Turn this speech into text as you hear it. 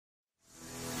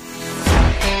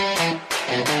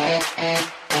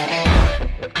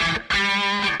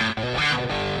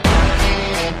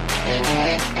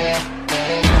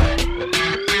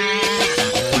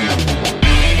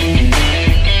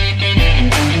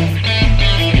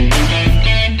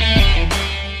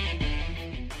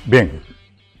Bien,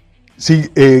 sí,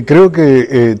 creo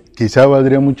que quizá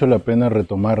valdría mucho la pena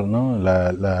retomar, ¿no?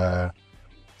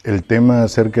 El tema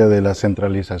acerca de la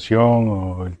centralización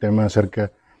o el tema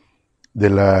acerca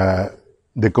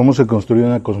de cómo se construye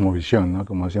una cosmovisión, ¿no?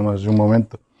 Como decíamos hace un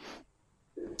momento.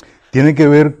 Tiene que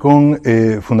ver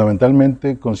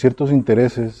fundamentalmente con ciertos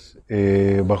intereses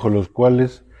bajo los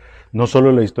cuales no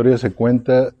solo la historia se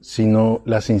cuenta, sino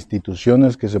las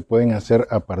instituciones que se pueden hacer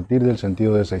a partir del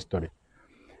sentido de esa historia.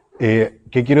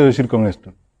 ¿Qué quiero decir con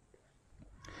esto?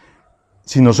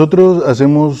 Si nosotros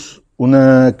hacemos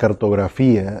una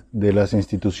cartografía de las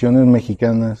instituciones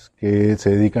mexicanas que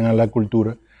se dedican a la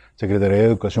cultura, Secretaría de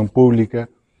Educación Pública,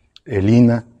 el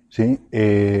INAH, ¿sí?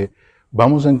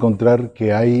 Vamos a encontrar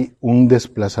que hay un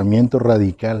desplazamiento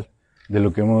radical de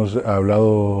lo que hemos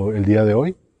hablado el día de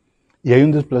hoy, y hay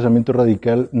un desplazamiento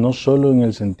radical no solo en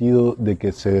el sentido de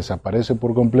que se desaparece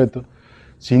por completo,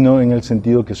 sino en el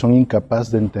sentido que son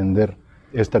incapaces de entender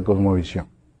esta cosmovisión.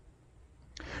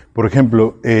 Por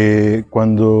ejemplo,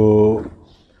 cuando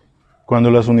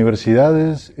las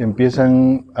universidades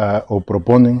empiezan o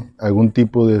proponen algún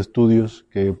tipo de estudios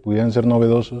que pudieran ser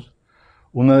novedosos,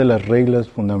 una de las reglas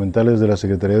fundamentales de la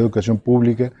Secretaría de Educación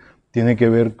Pública tiene que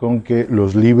ver con que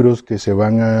los libros que se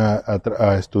van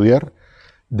a estudiar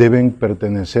deben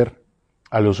pertenecer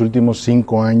a los últimos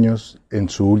 5 años en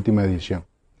su última edición.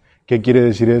 ¿Qué quiere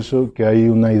decir eso? Que hay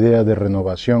una idea de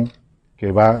renovación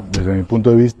que va, desde mi punto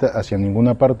de vista, hacia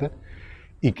ninguna parte,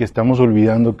 y que estamos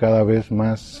olvidando cada vez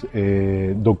más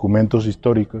documentos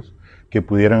históricos que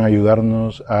pudieran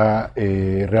ayudarnos a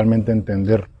realmente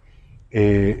entender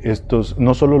estos,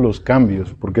 no solo los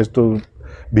cambios, porque esto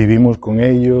vivimos con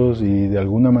ellos y de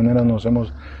alguna manera nos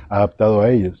hemos adaptado a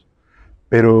ellos,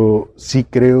 pero sí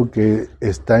creo que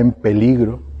está en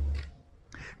peligro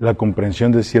la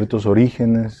comprensión de ciertos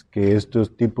orígenes que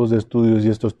estos tipos de estudios y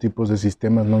estos tipos de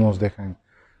sistemas no nos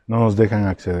dejan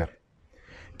acceder.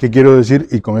 ¿Qué quiero decir?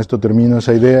 Y con esto termino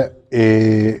esa idea.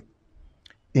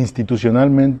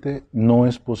 Institucionalmente no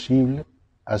es posible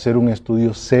hacer un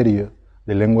estudio serio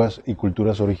de lenguas y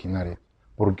culturas originarias.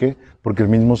 ¿Por qué? Porque el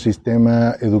mismo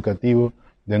sistema educativo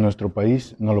de nuestro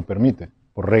país no lo permite,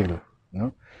 por regla,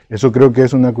 ¿no? Eso creo que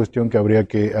es una cuestión que habría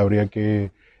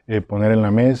que poner en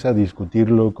la mesa,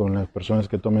 discutirlo con las personas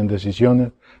que tomen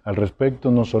decisiones al respecto,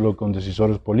 no solo con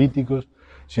decisores políticos,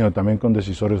 sino también con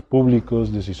decisores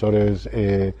públicos, decisores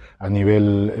a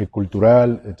nivel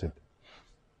cultural, etc.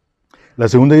 La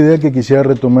segunda idea que quisiera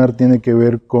retomar tiene que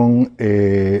ver con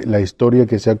la historia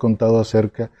que se ha contado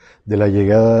acerca de la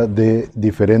llegada de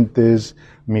diferentes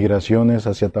migraciones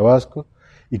hacia Tabasco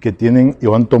y que tienen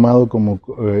o han tomado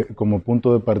como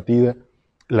punto de partida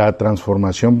la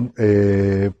transformación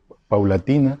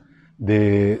paulatina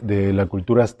de la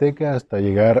cultura azteca hasta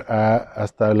llegar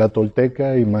hasta la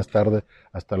tolteca y más tarde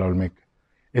hasta la olmeca.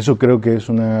 Eso creo que es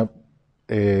un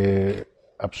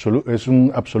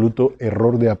absoluto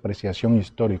error de apreciación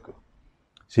histórico,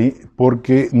 ¿sí?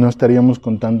 Porque no estaríamos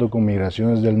contando con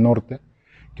migraciones del norte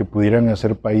que pudieran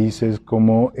hacer países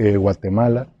como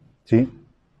Guatemala, ¿sí?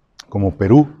 Como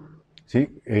Perú,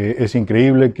 ¿sí? Es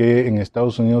increíble que en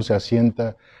Estados Unidos se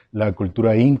asienta la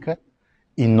cultura inca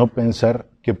y no pensar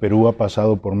que Perú ha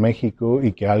pasado por México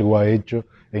y que algo ha hecho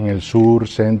en el sur,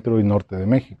 centro y norte de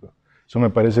México. Eso me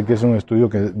parece que es un estudio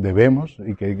que debemos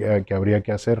y que habría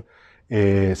que hacer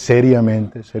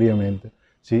seriamente,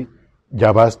 ¿sí?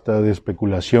 Ya basta de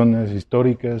especulaciones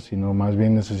históricas, sino más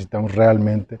bien necesitamos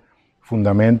realmente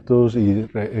fundamentos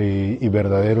y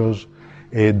verdaderos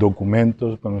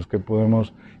documentos con los que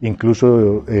podemos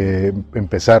incluso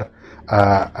empezar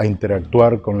a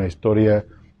interactuar con la historia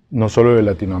no solo de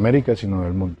Latinoamérica, sino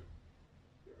del mundo.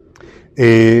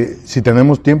 Si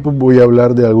tenemos tiempo, voy a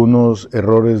hablar de algunos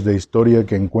errores de historia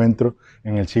que encuentro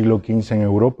en el siglo XV en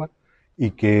Europa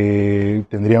y que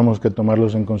tendríamos que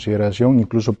tomarlos en consideración,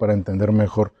 incluso para entender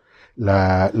mejor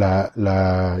la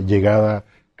llegada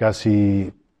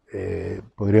casi,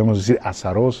 podríamos decir,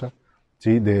 azarosa,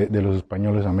 ¿sí? de los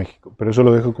españoles a México. Pero eso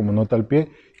lo dejo como nota al pie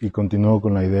y continúo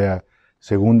con la idea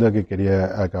segunda que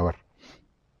quería acabar.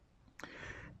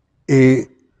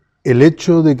 El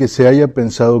hecho de que se haya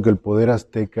pensado que el poder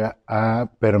azteca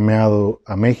ha permeado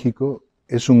a México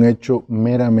es un hecho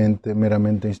meramente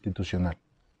institucional.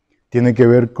 Tiene que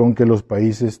ver con que los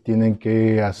países tienen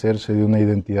que hacerse de una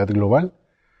identidad global.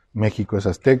 México es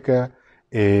azteca,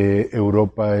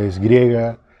 Europa es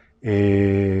griega,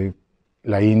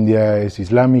 la India es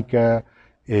islámica,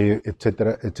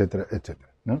 etcétera, etcétera, etcétera,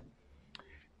 ¿no?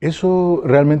 Eso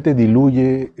realmente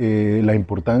diluye la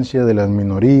importancia de las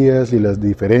minorías y las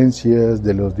diferencias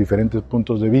de los diferentes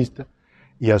puntos de vista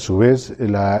y a su vez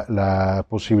la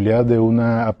posibilidad de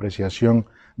una apreciación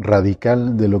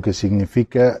radical de lo que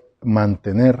significa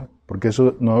mantener, porque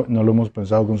eso no lo hemos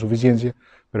pensado con suficiencia,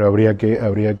 pero habría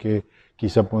que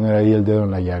quizá poner ahí el dedo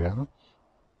en la llaga, ¿no?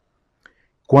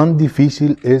 ¿Cuán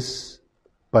difícil es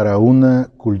para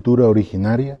una cultura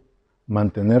originaria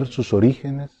mantener sus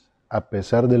orígenes a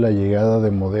pesar de la llegada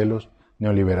de modelos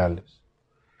neoliberales?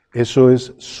 Eso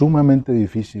es sumamente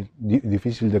difícil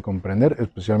de comprender,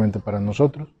 especialmente para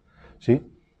nosotros, ¿sí?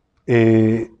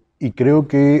 Y creo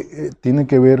que tiene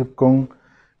que ver con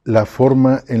la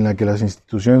forma en la que las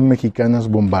instituciones mexicanas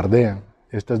bombardean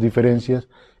estas diferencias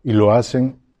y lo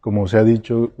hacen, como se ha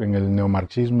dicho en el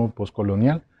neomarxismo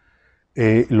postcolonial,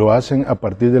 lo hacen a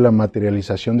partir de la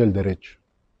materialización del derecho.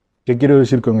 ¿Qué quiero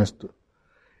decir con esto?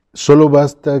 Solo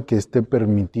basta que esté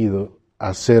permitido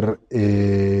hacer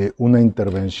una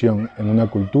intervención en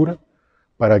una cultura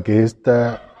para que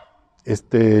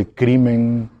este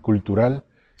crimen cultural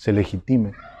se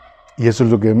legitime. Y eso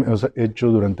es lo que hemos hecho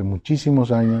durante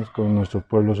muchísimos años con nuestros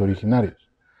pueblos originarios.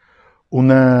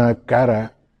 Una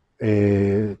cara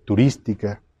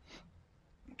turística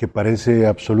que parece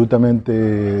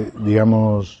absolutamente,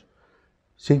 digamos,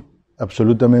 sí,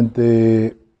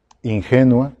 absolutamente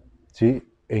ingenua, ¿sí?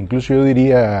 E incluso yo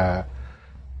diría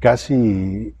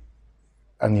casi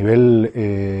a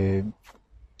nivel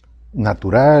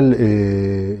natural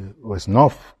o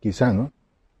snuff, quizá, ¿no?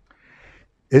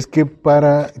 Es que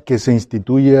para que se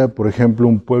instituya, por ejemplo,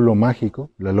 un pueblo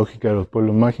mágico, la lógica de los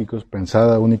pueblos mágicos,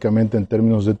 pensada únicamente en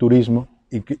términos de turismo,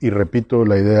 y repito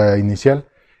la idea inicial,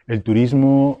 el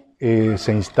turismo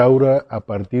se instaura a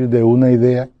partir de una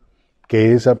idea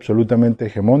que es absolutamente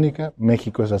hegemónica,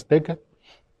 México es azteca,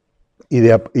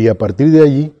 y a partir de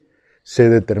allí se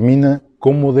determina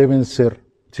cómo deben ser,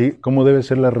 ¿sí? Cómo debe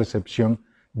ser la recepción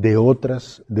de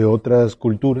otras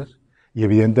culturas, y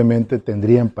evidentemente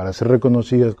tendrían, para ser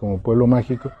reconocidas como pueblo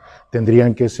mágico,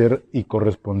 tendrían que ser y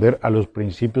corresponder a los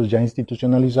principios ya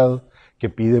institucionalizados que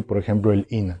pide, por ejemplo, el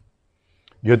INAH.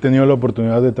 Yo he tenido la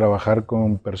oportunidad de trabajar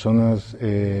con personas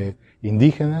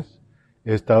indígenas,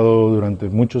 he estado durante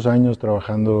muchos años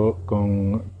trabajando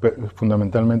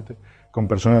fundamentalmente con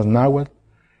personas náhuatl,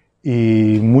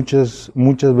 y muchas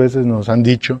veces nos han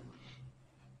dicho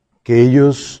que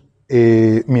ellos,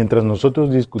 mientras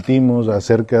nosotros discutimos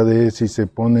acerca de si se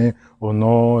pone o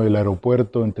no el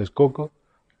aeropuerto en Texcoco,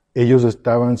 ellos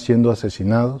estaban siendo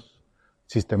asesinados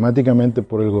sistemáticamente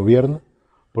por el gobierno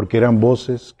porque eran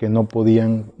voces que no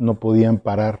podían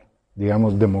parar,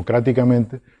 digamos,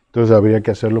 democráticamente, entonces habría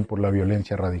que hacerlo por la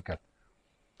violencia radical.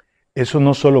 Eso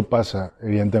no solo pasa,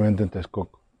 evidentemente, en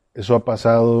Texcoco, eso ha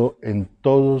pasado en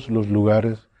todos los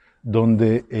lugares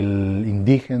donde el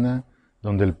indígena,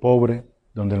 donde el pobre,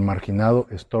 donde el marginado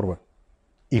estorba.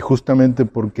 Y justamente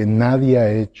porque nadie ha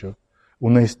hecho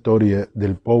una historia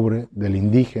del pobre, del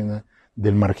indígena,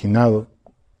 del marginado,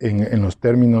 en los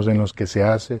términos en los que se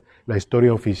hace la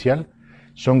historia oficial,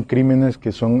 son crímenes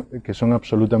que son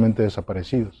absolutamente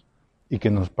desaparecidos y que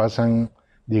nos pasan,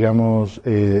 digamos,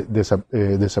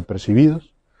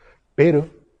 desapercibidos, pero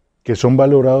que son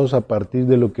valorados a partir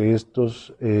de lo que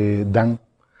estos dan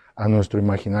a nuestro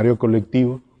imaginario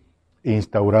colectivo,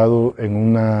 instaurado en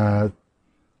una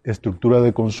estructura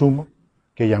de consumo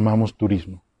que llamamos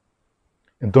turismo.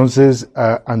 Entonces,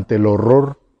 ante el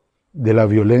horror de la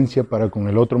violencia para con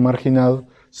el otro marginado,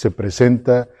 se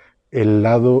presenta el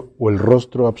lado o el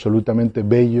rostro absolutamente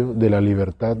bello de la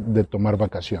libertad de tomar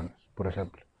vacaciones, por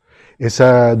ejemplo.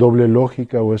 Esa doble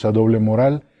lógica o esa doble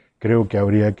moral, creo que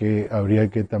habría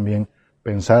que también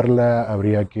pensarla,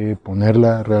 habría que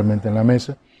ponerla realmente en la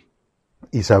mesa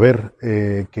y saber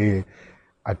que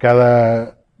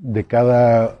de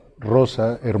cada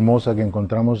rosa hermosa que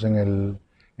encontramos en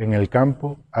el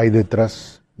campo, hay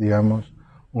detrás, digamos,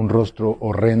 un rostro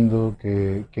horrendo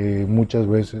que muchas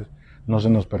veces no se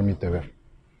nos permite ver.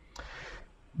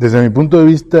 Desde mi punto de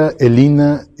vista, el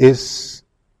INAH es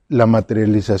la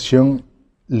materialización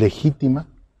legítima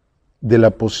de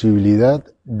la posibilidad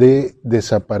de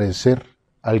desaparecer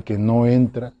al que no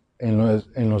entra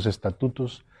en los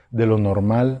estatutos de lo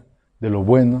normal, de lo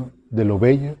bueno, de lo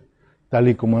bello, tal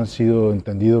y como ha sido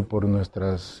entendido por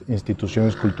nuestras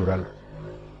instituciones culturales.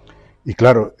 Y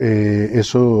claro,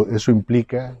 eso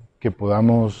implica que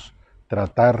podamos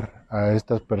tratar a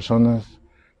estas personas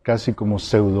casi como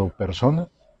pseudo personas,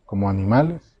 como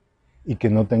animales, y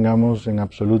que no tengamos en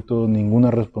absoluto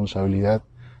ninguna responsabilidad,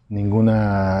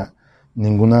 ninguna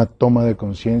toma de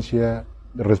conciencia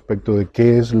respecto de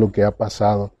qué es lo que ha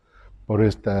pasado por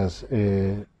estas,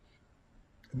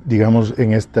 digamos,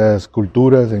 en estas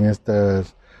culturas, en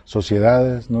estas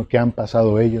sociedades, ¿no? ¿Qué han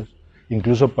pasado ellos?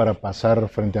 Incluso para pasar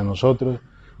frente a nosotros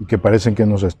y que parecen que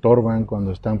nos estorban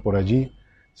cuando están por allí,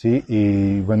 ¿sí?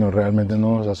 Y bueno, realmente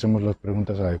no nos hacemos las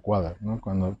preguntas adecuadas, ¿no?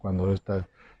 Cuando estas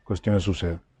cuestiones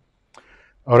suceden.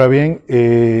 Ahora bien,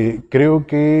 creo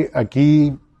que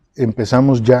aquí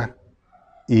empezamos ya,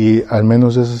 y al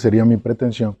menos esa sería mi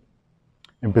pretensión,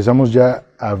 empezamos ya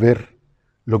a ver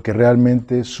lo que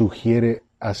realmente sugiere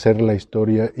hacer la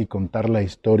historia y contar la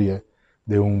historia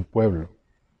de un pueblo.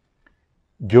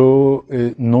 Yo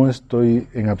no estoy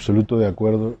en absoluto de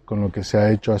acuerdo con lo que se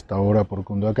ha hecho hasta ahora por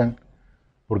Cunduacán,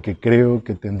 porque creo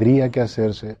que tendría que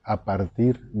hacerse a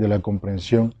partir de la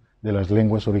comprensión de las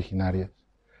lenguas originarias.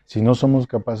 Si no somos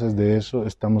capaces de eso,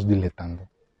 estamos diletando.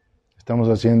 Estamos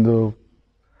haciendo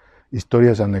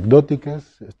historias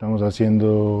anecdóticas, estamos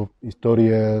haciendo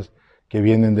historias que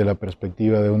vienen de la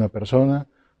perspectiva de una persona,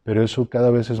 pero eso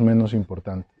cada vez es menos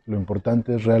importante. Lo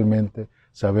importante es realmente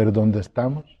saber dónde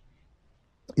estamos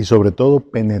y sobre todo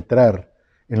penetrar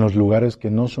en los lugares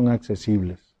que no son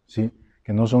accesibles, ¿sí?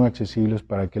 Que no son accesibles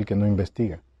para aquel que no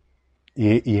investiga.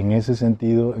 Y en ese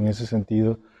sentido,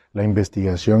 la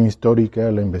investigación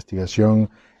histórica, la investigación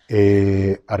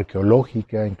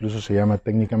arqueológica, incluso se llama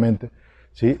técnicamente,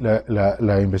 ¿sí?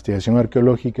 La investigación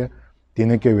arqueológica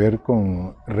tiene que ver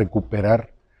con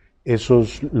recuperar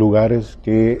esos lugares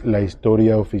que la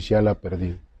historia oficial ha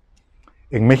perdido.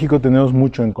 En México tenemos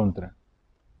mucho en contra,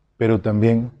 pero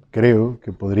también creo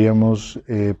que podríamos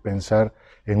pensar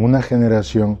en una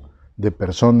generación de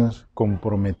personas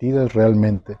comprometidas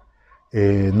realmente.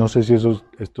 No sé si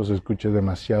esto se escuche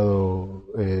demasiado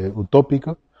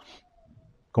utópico,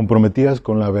 comprometidas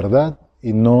con la verdad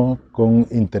y no con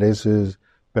intereses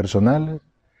personales,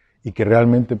 y que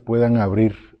realmente puedan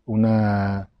abrir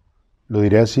lo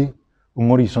diré así,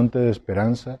 un horizonte de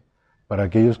esperanza para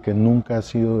aquellos que nunca han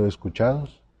sido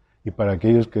escuchados y para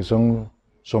aquellos que son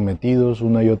sometidos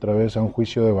una y otra vez a un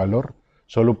juicio de valor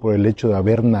solo por el hecho de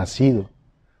haber nacido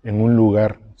en un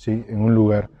lugar, ¿sí? En un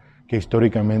lugar que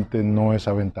históricamente no es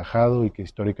aventajado y que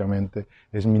históricamente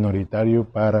es minoritario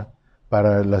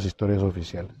para las historias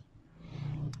oficiales.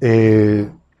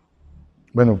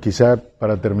 Bueno, quizá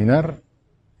para terminar,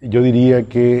 yo diría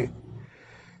que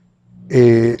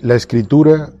la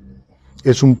escritura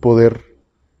es un poder,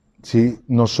 ¿sí?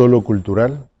 No solo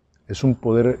cultural, es un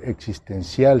poder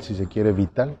existencial, si se quiere,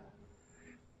 vital,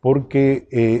 porque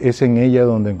es en ella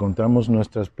donde encontramos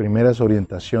nuestras primeras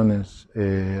orientaciones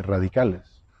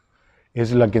radicales.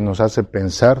 Es la que nos hace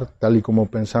pensar tal y como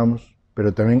pensamos,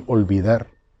 pero también olvidar,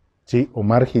 ¿sí? O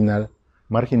marginar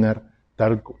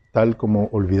tal como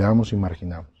olvidamos y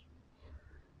marginamos.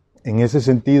 En ese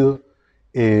sentido,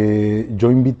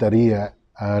 yo invitaría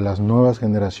a las nuevas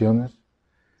generaciones,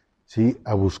 ¿sí?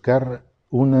 A buscar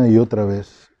una y otra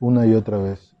vez,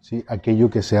 ¿sí? Aquello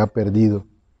que se ha perdido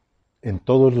en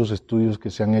todos los estudios que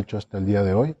se han hecho hasta el día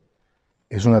de hoy.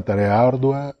 Es una tarea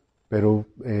ardua, pero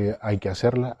hay que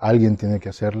hacerla, alguien tiene que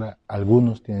hacerla,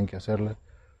 algunos tienen que hacerla,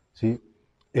 ¿sí?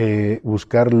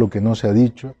 Buscar lo que no se ha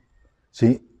dicho,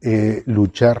 ¿sí?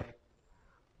 Luchar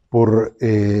por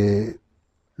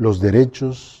los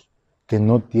derechos que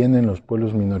no tienen los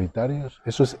pueblos minoritarios.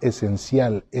 Eso es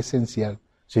esencial,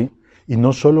 ¿sí? Y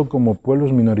no solo como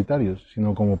pueblos minoritarios,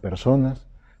 sino como personas,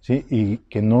 ¿sí? Y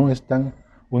que no están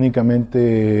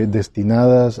únicamente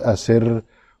destinadas a ser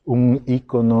un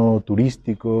ícono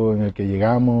turístico en el que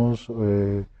llegamos,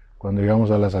 cuando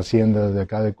llegamos a las haciendas de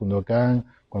acá de Cunduacán,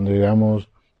 cuando llegamos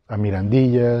a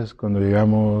Mirandillas, cuando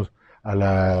llegamos a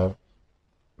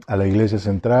la iglesia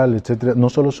central, etcétera. No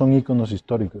solo son íconos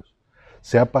históricos,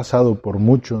 se ha pasado por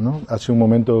mucho, ¿no? Hace un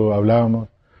momento hablábamos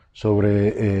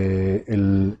sobre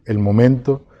el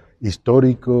momento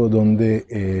histórico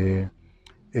donde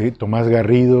Tomás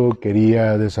Garrido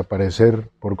quería desaparecer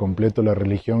por completo la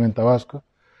religión en Tabasco,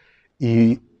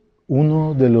 y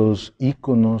uno de los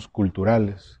íconos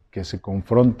culturales que se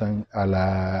confrontan a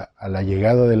la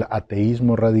llegada del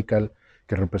ateísmo radical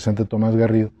que representa Tomás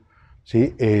Garrido,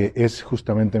 ¿sí? Es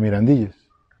justamente Mirandillas.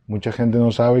 Mucha gente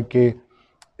no sabe que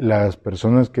las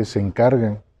personas que se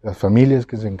encargan, las familias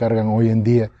que se encargan hoy en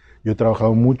día, yo he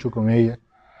trabajado mucho con ellas,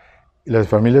 las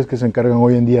familias que se encargan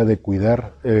hoy en día de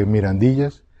cuidar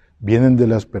Mirandillas vienen de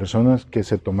las personas que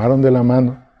se tomaron de la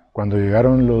mano cuando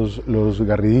llegaron los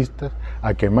garridistas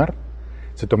a quemar.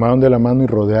 Se tomaron de la mano y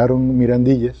rodearon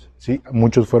Mirandillas, ¿sí?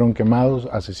 Muchos fueron quemados,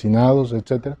 asesinados,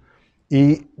 etc.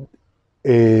 Y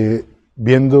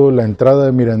viendo la entrada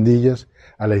de Mirandillas,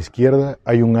 a la izquierda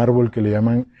hay un árbol que le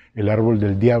llaman el árbol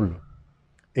del diablo.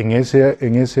 En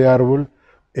ese árbol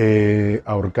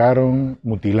ahorcaron,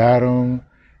 mutilaron,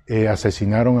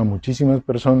 asesinaron a muchísimas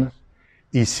personas,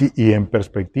 y en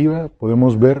perspectiva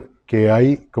podemos ver que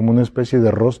hay como una especie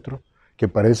de rostro que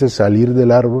parece salir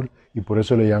del árbol, y por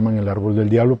eso le llaman el árbol del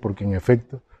diablo, porque en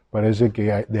efecto parece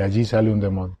que de allí sale un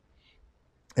demonio.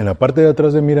 En la parte de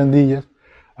atrás de Mirandillas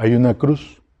hay una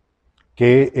cruz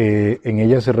que en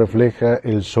ella se refleja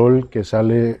el sol que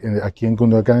sale aquí en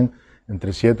Cunduacán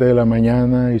entre 7 de la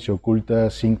mañana y se oculta a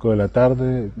 5 de la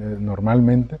tarde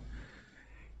normalmente.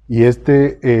 Y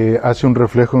hace un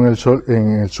reflejo en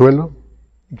el suelo,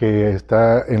 que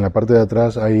está en la parte de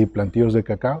atrás hay plantíos de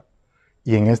cacao,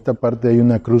 y en esta parte hay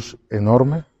una cruz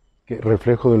enorme,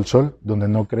 reflejo del sol, donde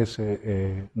no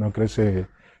crece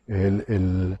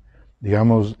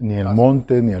digamos, ni el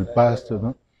monte, ni el pasto,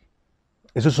 ¿no?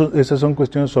 Esas son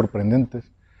cuestiones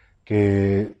sorprendentes,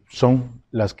 que son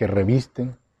las que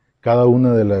revisten cada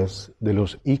una de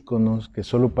los íconos que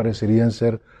solo parecerían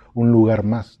ser un lugar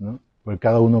más, ¿no? Porque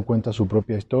cada uno cuenta su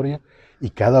propia historia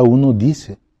y cada uno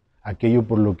dice aquello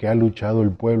por lo que ha luchado el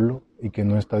pueblo y que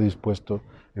no está dispuesto,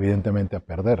 evidentemente, a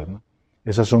perder, ¿no?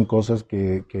 Esas son cosas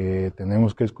que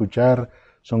tenemos que escuchar,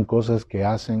 son cosas que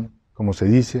hacen, como se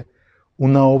dice,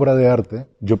 una obra de arte.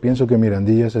 Yo pienso que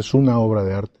Mirandillas es una obra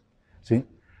de arte, ¿sí?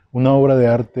 Una obra de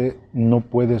arte no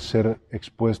puede ser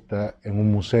expuesta en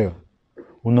un museo.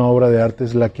 Una obra de arte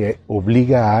es la que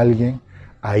obliga a alguien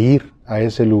a ir a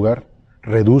ese lugar,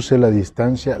 reduce la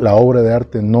distancia, la obra de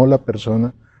arte, no la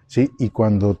persona, ¿sí? Y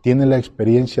cuando tiene la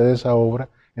experiencia de esa obra,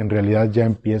 en realidad ya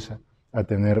empieza a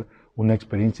tener una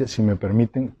experiencia, si me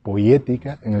permiten,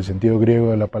 poética, en el sentido griego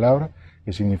de la palabra,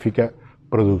 que significa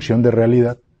producción de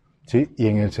realidad, ¿sí? Y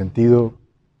en el sentido,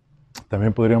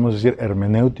 también podríamos decir,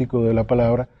 hermenéutico de la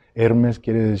palabra, Hermes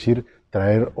quiere decir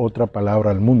traer otra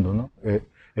palabra al mundo, ¿no?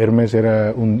 Hermes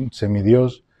era un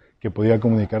semidios que podía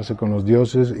comunicarse con los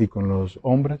dioses y con los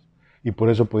hombres, y por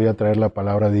eso podía traer la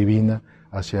palabra divina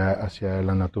hacia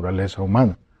la naturaleza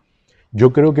humana.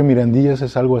 Yo creo que Mirandillas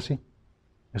es algo así.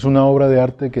 Es una obra de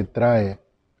arte que trae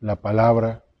la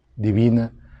palabra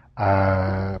divina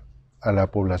a la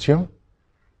población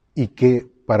y que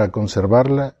para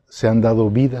conservarla se han dado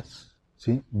vidas,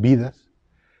 ¿sí? Vidas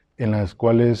en las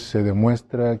cuales se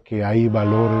demuestra que hay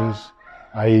valores,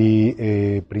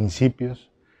 hay principios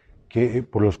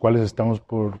por los cuales estamos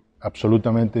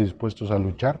absolutamente dispuestos a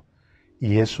luchar,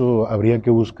 y eso habría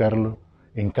que buscarlo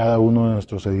en cada uno de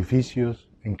nuestros edificios,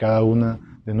 en cada una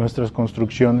de nuestras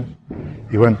construcciones,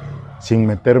 y bueno, sin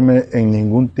meterme en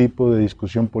ningún tipo de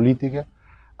discusión política,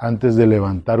 antes de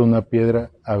levantar una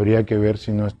piedra habría que ver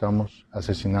si no estamos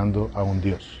asesinando a un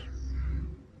dios,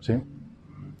 ¿sí?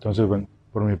 Entonces, bueno,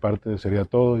 por mi parte sería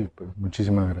todo y pues,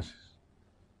 muchísimas gracias.